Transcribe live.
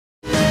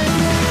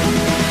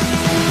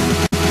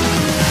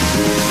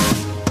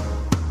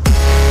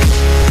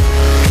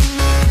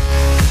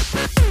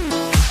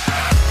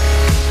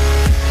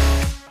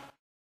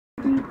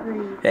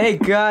Hey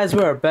guys,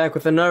 we are back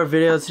with another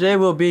video. Today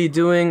we'll be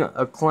doing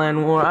a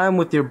clan war. I'm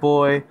with your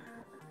boy,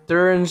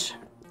 DRNJ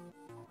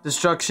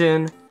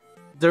Destruction,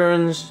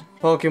 DRNJ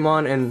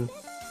Pokemon, and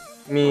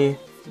me,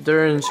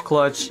 DRNJ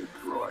CLUTCH.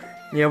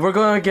 Yeah, we're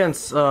going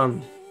against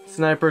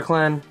Sniper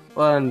Clan.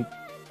 And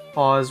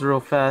pause real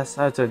fast.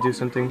 I have to do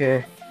something.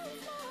 Okay.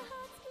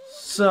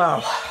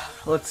 So,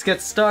 let's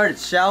get started,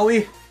 shall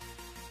we?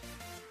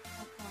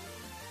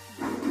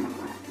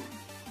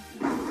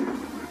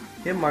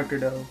 Hit marker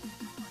though.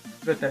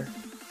 Right there.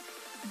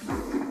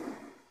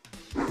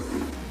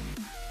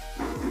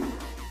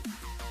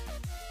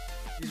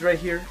 He's right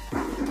here.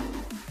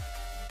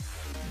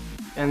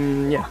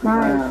 And yeah.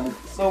 Wow.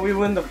 So we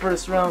win the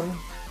first round,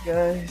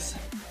 guys.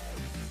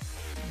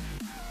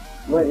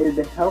 What, is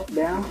the health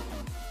down?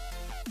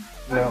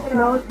 No.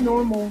 No, it's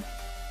normal.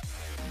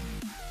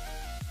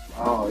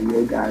 Oh,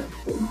 you guys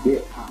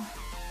forget,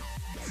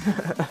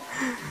 huh?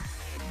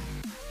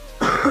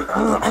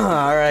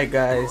 Alright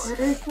guys.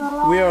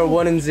 We are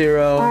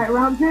 1-0. Alright,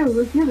 round two,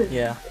 let's do this.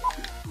 Yeah.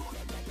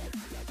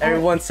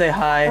 Everyone say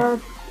hi.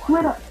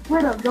 Split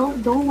up,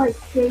 don't like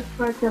stay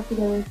crunch up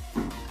together.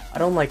 I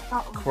don't like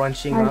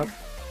crunching up.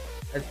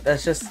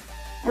 That's just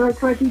I like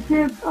crunchy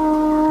chips.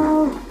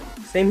 Oh,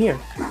 same here.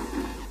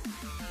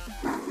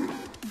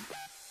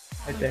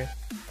 Right there.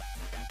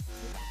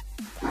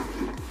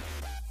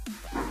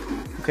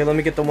 Okay, let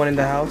me get the one in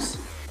the house.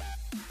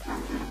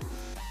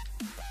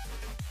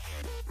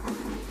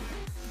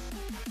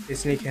 Okay,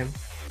 sneak him.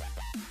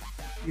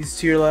 He's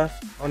to your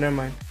left. Oh, never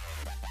mind.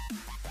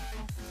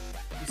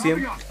 You see him?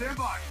 He's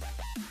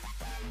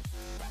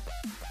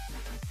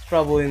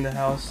probably in the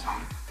house.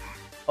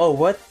 Oh,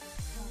 what?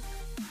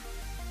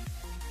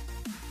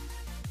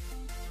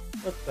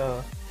 What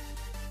the?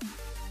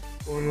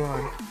 What's going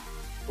on?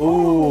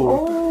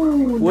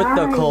 Ooh, with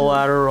the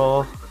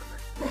collateral.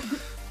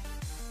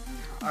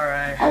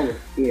 Alright. I was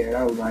scared.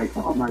 I was like,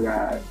 oh my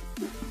god,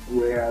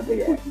 where are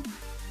they at?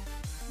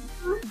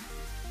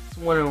 It's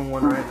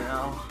 1-1 right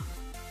now.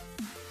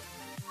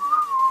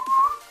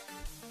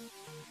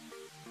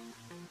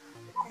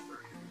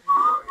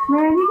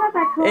 man, you got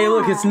that. Hey,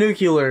 look, it's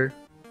nuclear.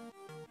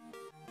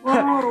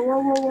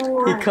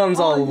 Whoa. He comes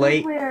all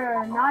late.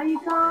 Nuclear. Now you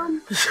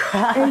come.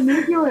 Hey,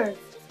 nuclear.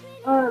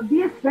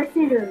 Be a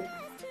spectator.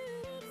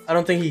 I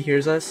don't think he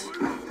hears us.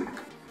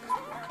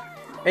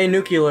 Hey,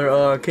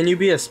 nuclear. Can you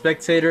be a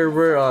spectator?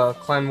 We're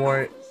clan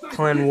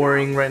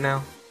warring right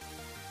now.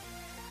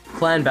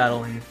 Clan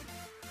battling.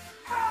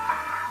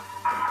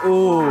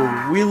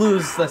 Ooh, we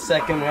lose the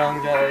second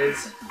round,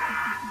 guys.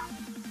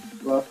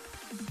 Well,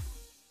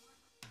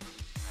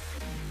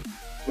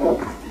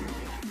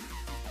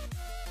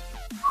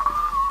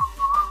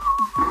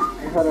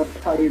 I had to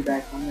call you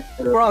back on this.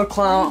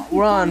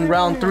 We're on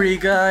round 3,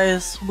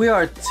 guys. We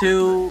are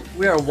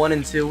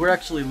 1-2. We're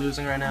actually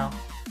losing right now.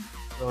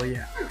 So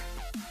yeah.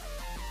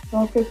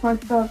 Don't get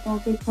punched up.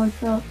 Don't get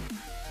punched up.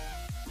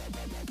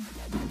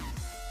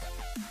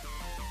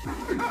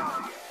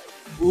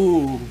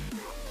 Ooh.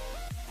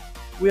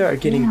 We are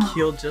getting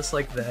killed just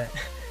like that.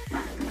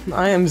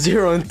 I am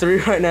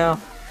 0-3 right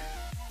now.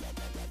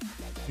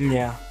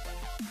 Yeah.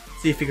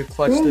 See if you can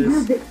clutch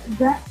this.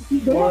 They have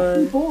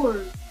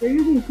P4s. They're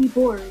using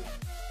P4s.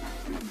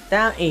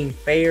 That ain't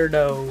fair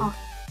though.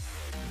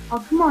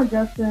 Oh, come on,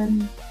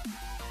 Justin.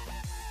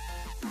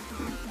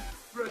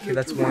 Okay,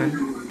 that's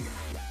one.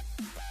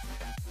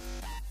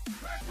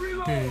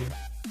 Can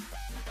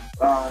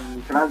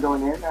I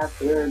join in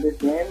after this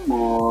game,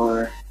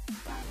 or?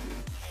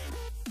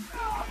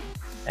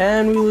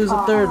 And we lose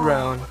the third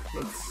round.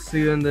 Let's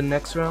see you in the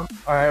next round.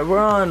 Alright, we're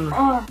on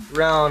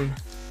round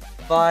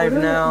 5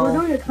 now. We're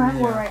doing a clan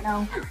war right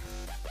now.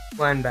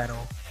 Clan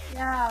battle.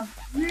 Yeah,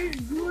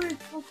 you were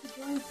supposed to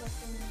join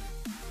something.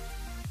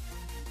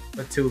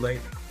 But too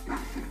late.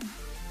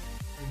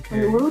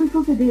 Okay. Wait, what are we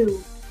supposed to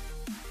do?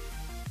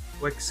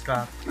 Quick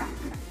scout.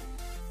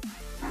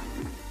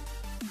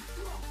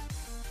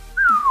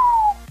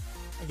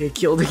 I get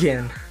killed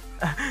again.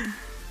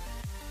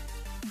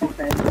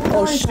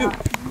 Oh shoot!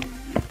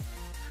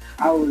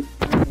 I was.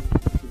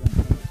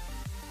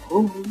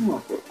 Oh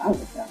no!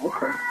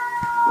 Okay.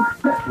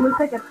 Looks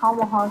like a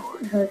tomahawk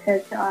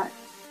headshot.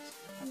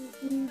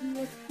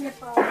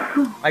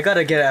 I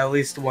gotta get at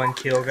least 1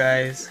 kill,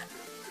 guys,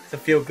 to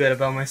feel good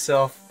about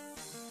myself.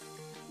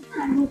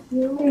 Hey,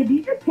 did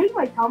you just take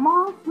my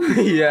tomahawk?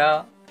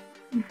 Yeah.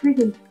 You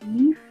freaking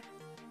thief.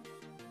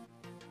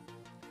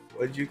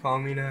 What'd you call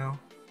me now?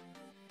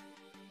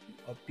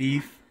 A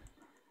beef?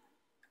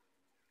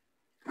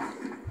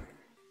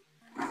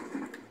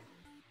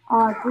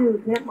 Aw,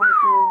 dude, hit marker.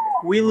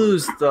 We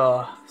lose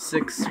the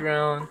 6th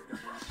round.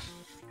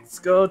 Let's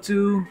go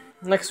to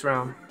next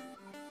round.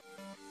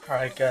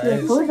 Alright,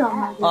 guys.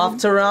 Off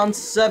to round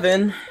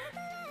 7.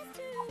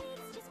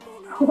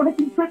 What did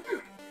you put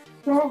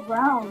 12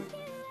 rounds?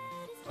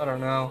 I don't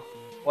know.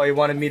 Why you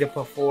wanted me to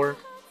put 4?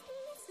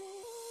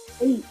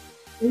 8.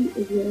 8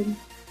 is good.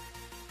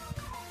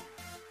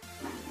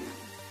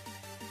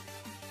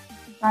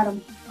 Got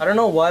him. I don't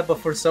know why, but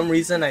for some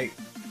reason I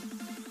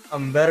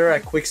I'm better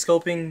at quick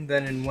scoping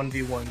than in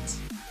 1v1s.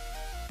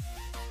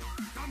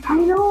 I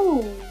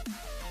know.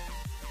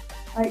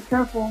 Alright,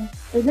 careful.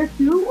 Is there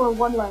 2 or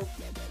 1 left?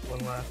 1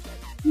 left.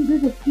 Dude,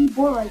 there's a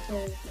C4 right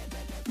there.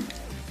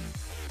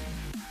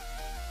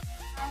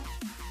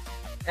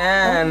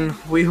 And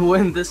we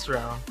win this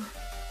round.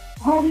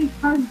 Oh, he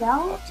turned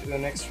out? Up to the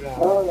next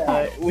round. Oh, yeah.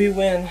 Alright, we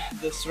win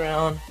this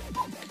round.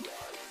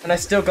 And I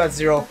still got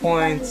 0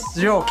 points.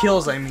 0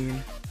 kills, I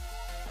mean.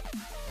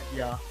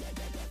 Yeah.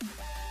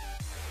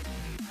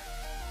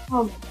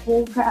 Oh,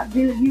 bull crap.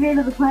 Dude, you made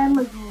the clan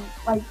look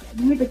like,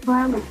 you made the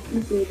clan look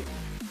stupid.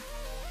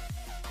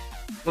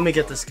 Let me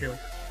get this kill.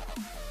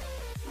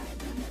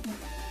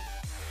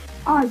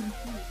 Oh, you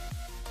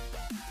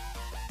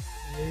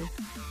Okay.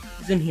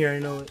 He's in here, I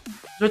know it.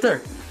 He's right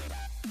there.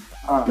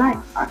 Oh, Nice.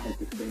 I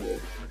think it's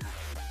good.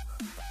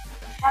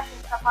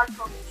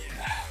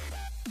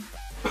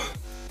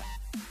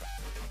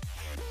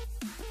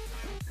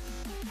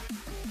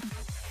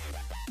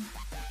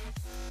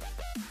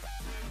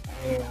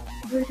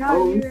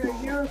 Oh,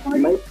 you're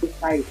recording? make the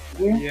fight.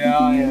 Yeah,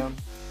 I am.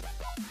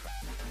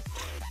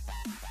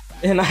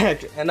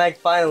 And I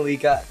finally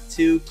got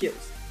 2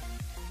 kills.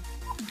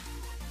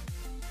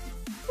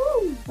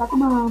 Woo!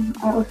 Come on.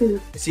 Alright, let's do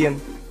this. I see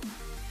him.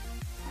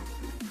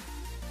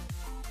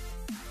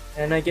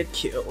 And I get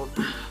killed.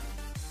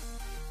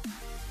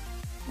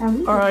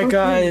 Alright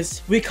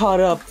guys, we caught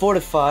up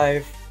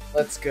 4-5.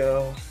 Let's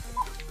go.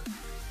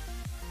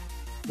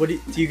 What do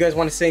you guys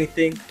want to say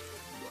anything?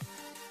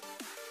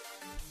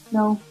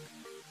 No.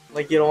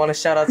 Like you don't want to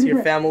shout out to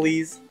your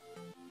families?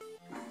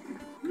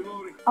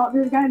 Oh,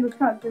 there's a guy in the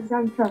truck. There's a guy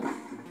in the truck.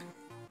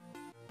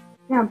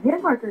 Damn,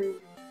 hit markers.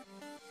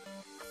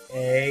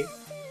 Hey.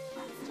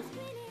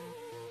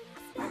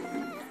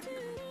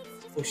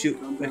 Oh shoot,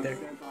 right there.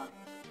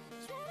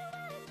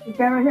 This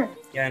guy right here.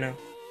 Yeah, I know.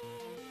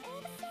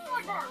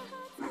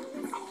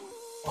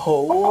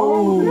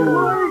 Oh.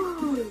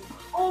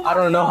 I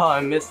don't know how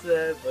I missed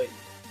that, but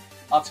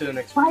off to the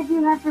next one. Why do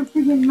you have to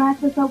freaking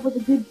match us up with a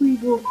good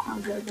pre-goal?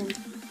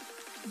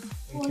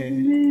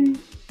 Okay.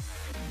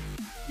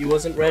 He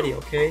wasn't ready,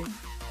 okay?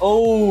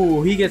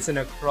 Oh, he gets in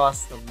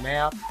across the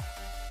map.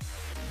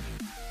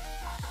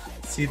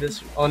 See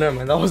this? Oh, never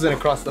mind. That wasn't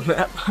across the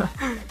map.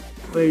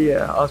 But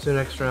yeah, off to the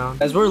next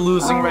round. As we're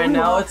losing right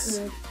now, it's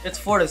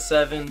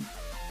 4-7.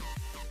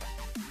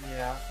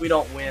 Yeah, if we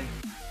don't win,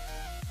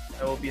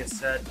 that will be a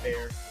sad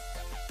bear.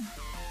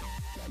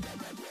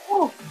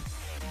 Oh.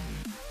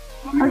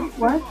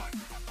 What?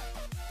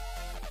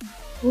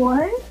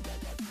 What?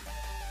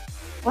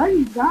 Why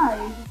you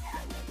died?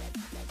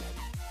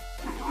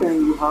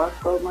 Can you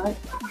hardcore, Mike?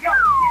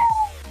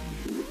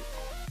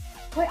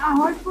 Wait,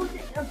 I hardcore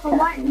for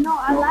what? No,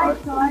 I lied,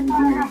 so I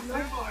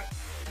thought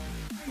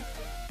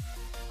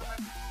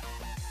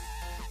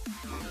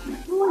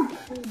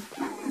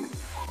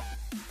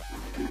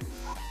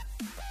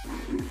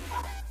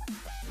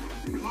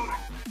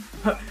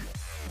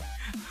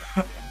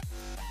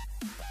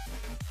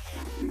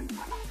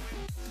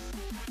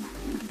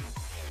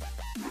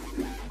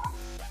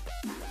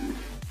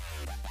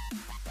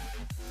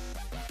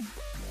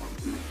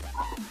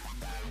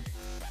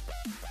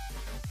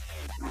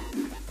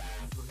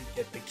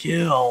Get the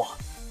kill.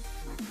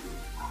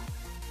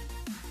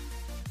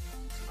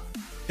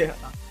 Yeah.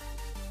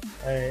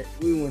 Alright,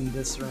 we win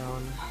this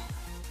round.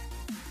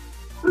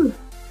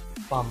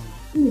 Bum.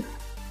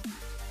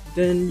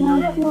 Then you.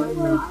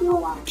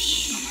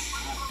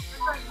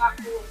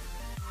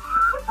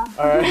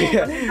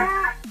 Alright.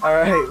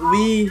 Alright,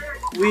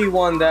 we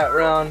won that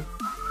round.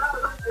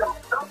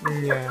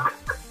 Yeah.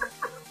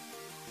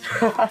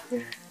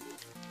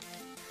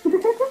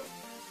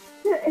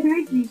 It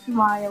makes me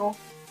smile.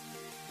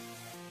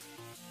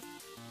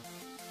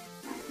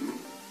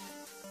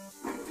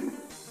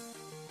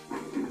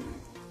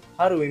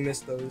 How do we miss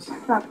those?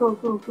 Stop, go.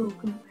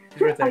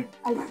 He's right there.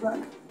 I suck.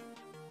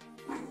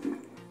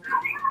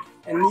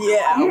 And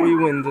yeah, we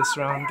win this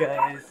round,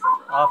 guys.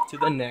 Off to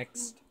the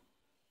next.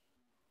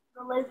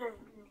 The lizard.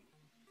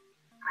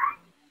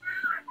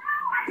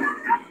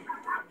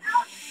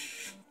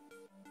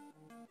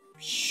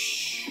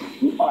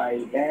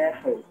 Alright, man.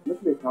 Look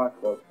at this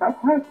hardcore.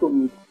 Stop hardcore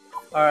me.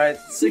 Alright,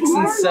 6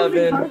 and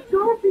 7.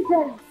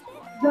 Because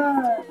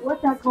the,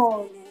 what's that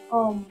called?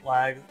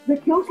 Lag. The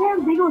kill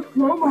cam, they go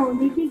slow-mo and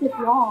they think it's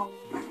wrong.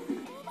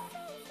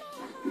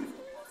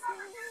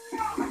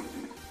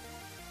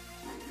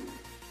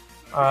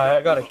 Alright,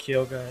 I got a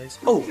kill, guys.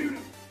 Oh!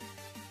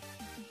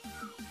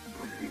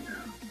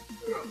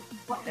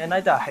 And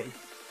I die.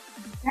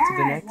 To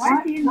the next.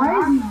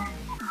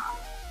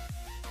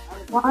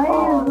 Why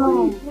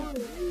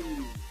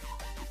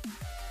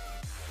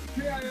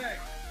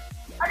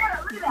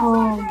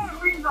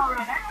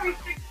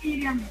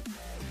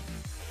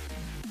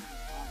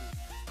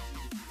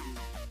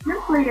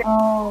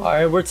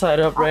Alright, we're tied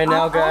up right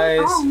now,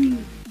 guys.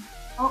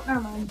 Oh,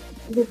 never mind.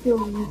 I just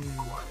killed me.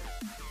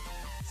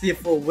 See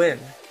if we'll win.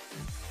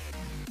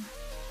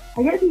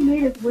 I guess he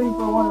made us win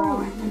for 1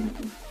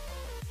 round.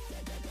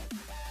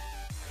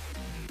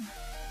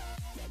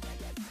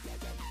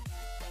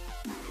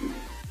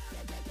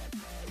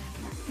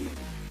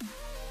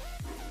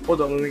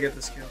 Hold on, let me get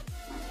this kill.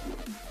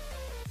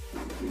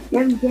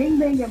 Get him,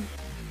 gangbang him.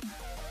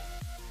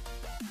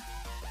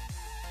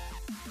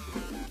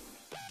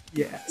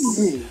 Yes.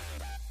 Mm.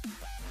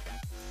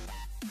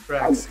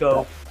 Drag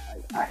scope.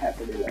 I have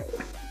to do that.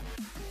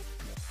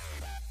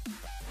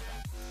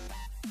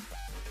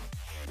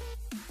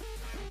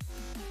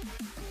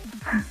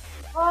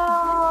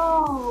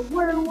 Oh,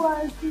 where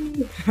was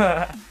he?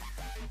 Alright.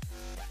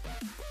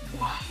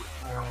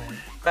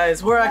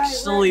 Guys, we're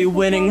actually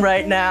winning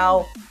right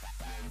now.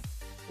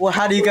 Well,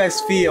 how do you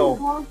guys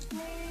feel?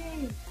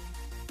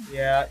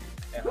 Yeah.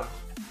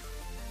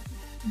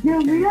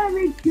 Dude, we gotta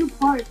make 2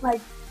 parts.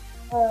 Like,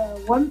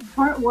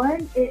 part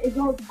one, it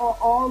goes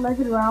all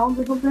 11 rounds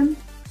or something,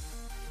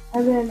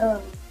 and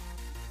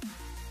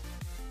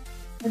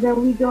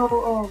then we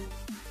go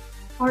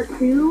part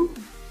 2.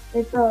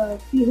 It's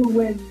see who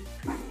wins.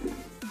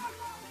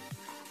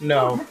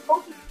 No.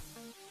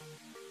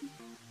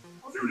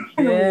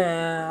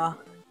 Yeah.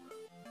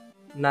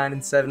 9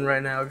 and 7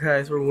 right now,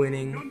 guys. We're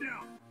winning.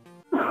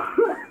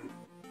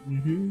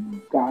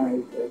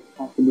 Guys, it's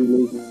possibly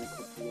losing in a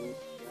couple of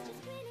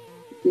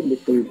keep the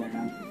 3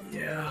 down.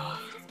 Yeah.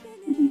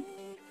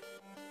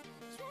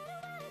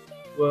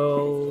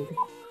 Well.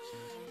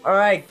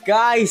 Alright,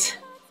 guys.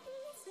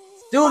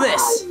 Do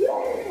this.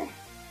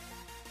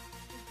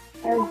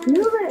 Let's do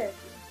this.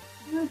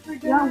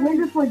 Yeah,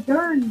 win it for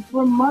Dern,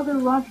 for Mother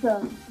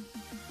Russia.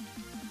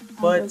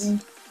 But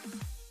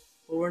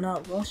we're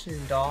not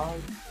Russian,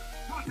 dog.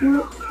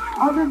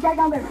 Oh, there's a guy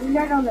down there. There's a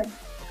guy down there.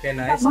 Okay,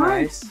 nice,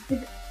 nice.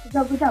 Good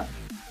job, good job.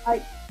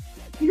 Alright.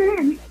 He's right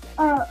here.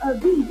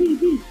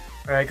 B.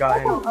 Alright,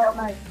 got him. Oh,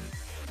 nice.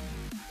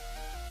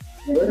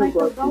 This is like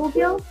a double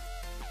kill.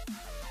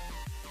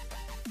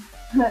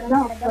 No,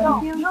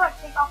 kill. You want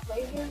to take off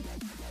laser?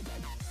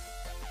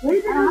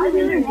 Laser.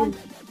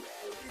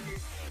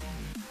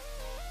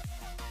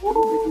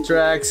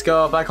 Drag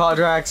scope. I call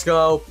drag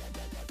scope.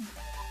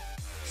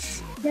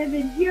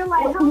 Devin, you're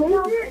like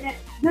laser.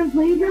 Does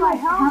laser like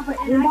half an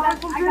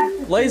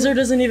inbox? Laser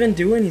doesn't even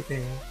do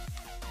anything.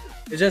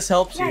 It just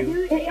helps Yeah,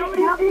 you. dude, it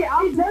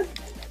does.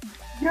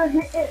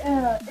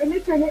 It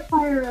makes your hip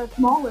fire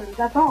smaller.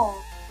 That's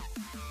all.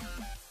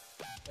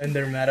 And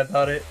they're mad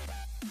about it.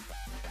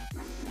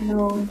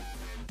 No.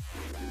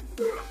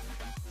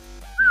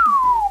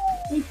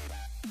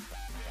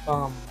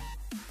 Oh.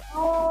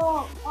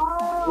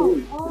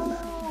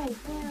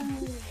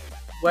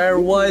 Where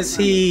was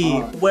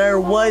he? Where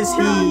was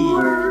he?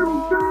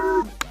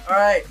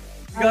 Alright,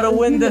 we gotta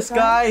win this,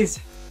 guys.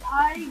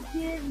 I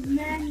give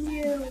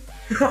menu.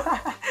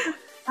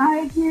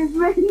 I give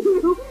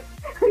menu.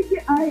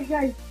 Alright,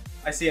 guys.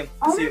 I see him.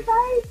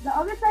 The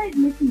other side is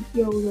missing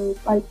skills.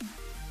 Like,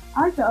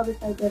 I like the other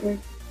side better.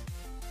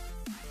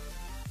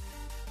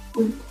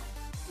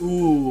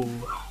 Ooh.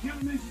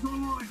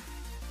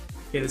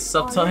 Okay, this is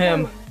up to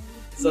him.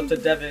 It's up to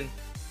Devin.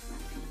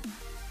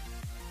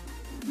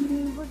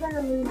 We're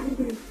gonna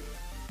lose.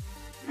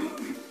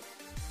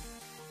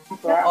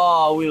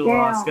 Oh, we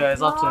lost,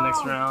 guys. Up to the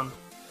next round.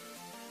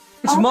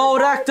 It's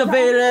mode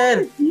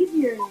activated!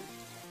 Easier.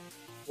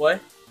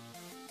 What?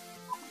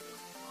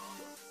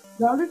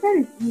 The other side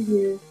is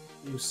easier.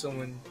 Ooh,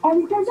 someone. Oh,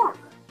 we got that.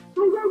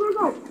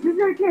 Go. This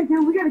is our chance,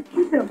 dude. We gotta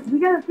shoot them. We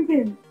gotta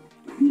freaking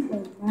beat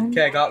them, man.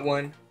 Okay, I got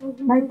one.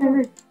 Nice.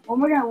 One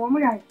more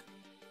guy.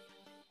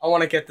 I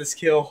want to get this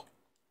kill.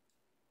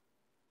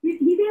 He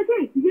did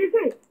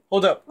okay.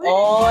 Hold up.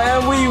 Oh,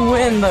 and we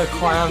win the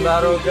clan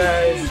battle,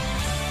 guys.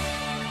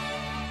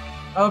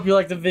 I hope you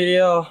liked the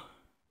video.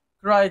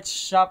 Right,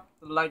 shop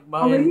the like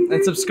button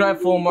and subscribe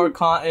for more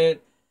content.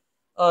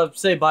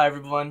 Say bye,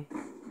 everyone.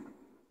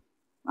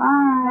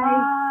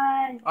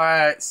 Bye.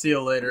 Alright, see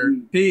you later.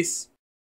 Peace.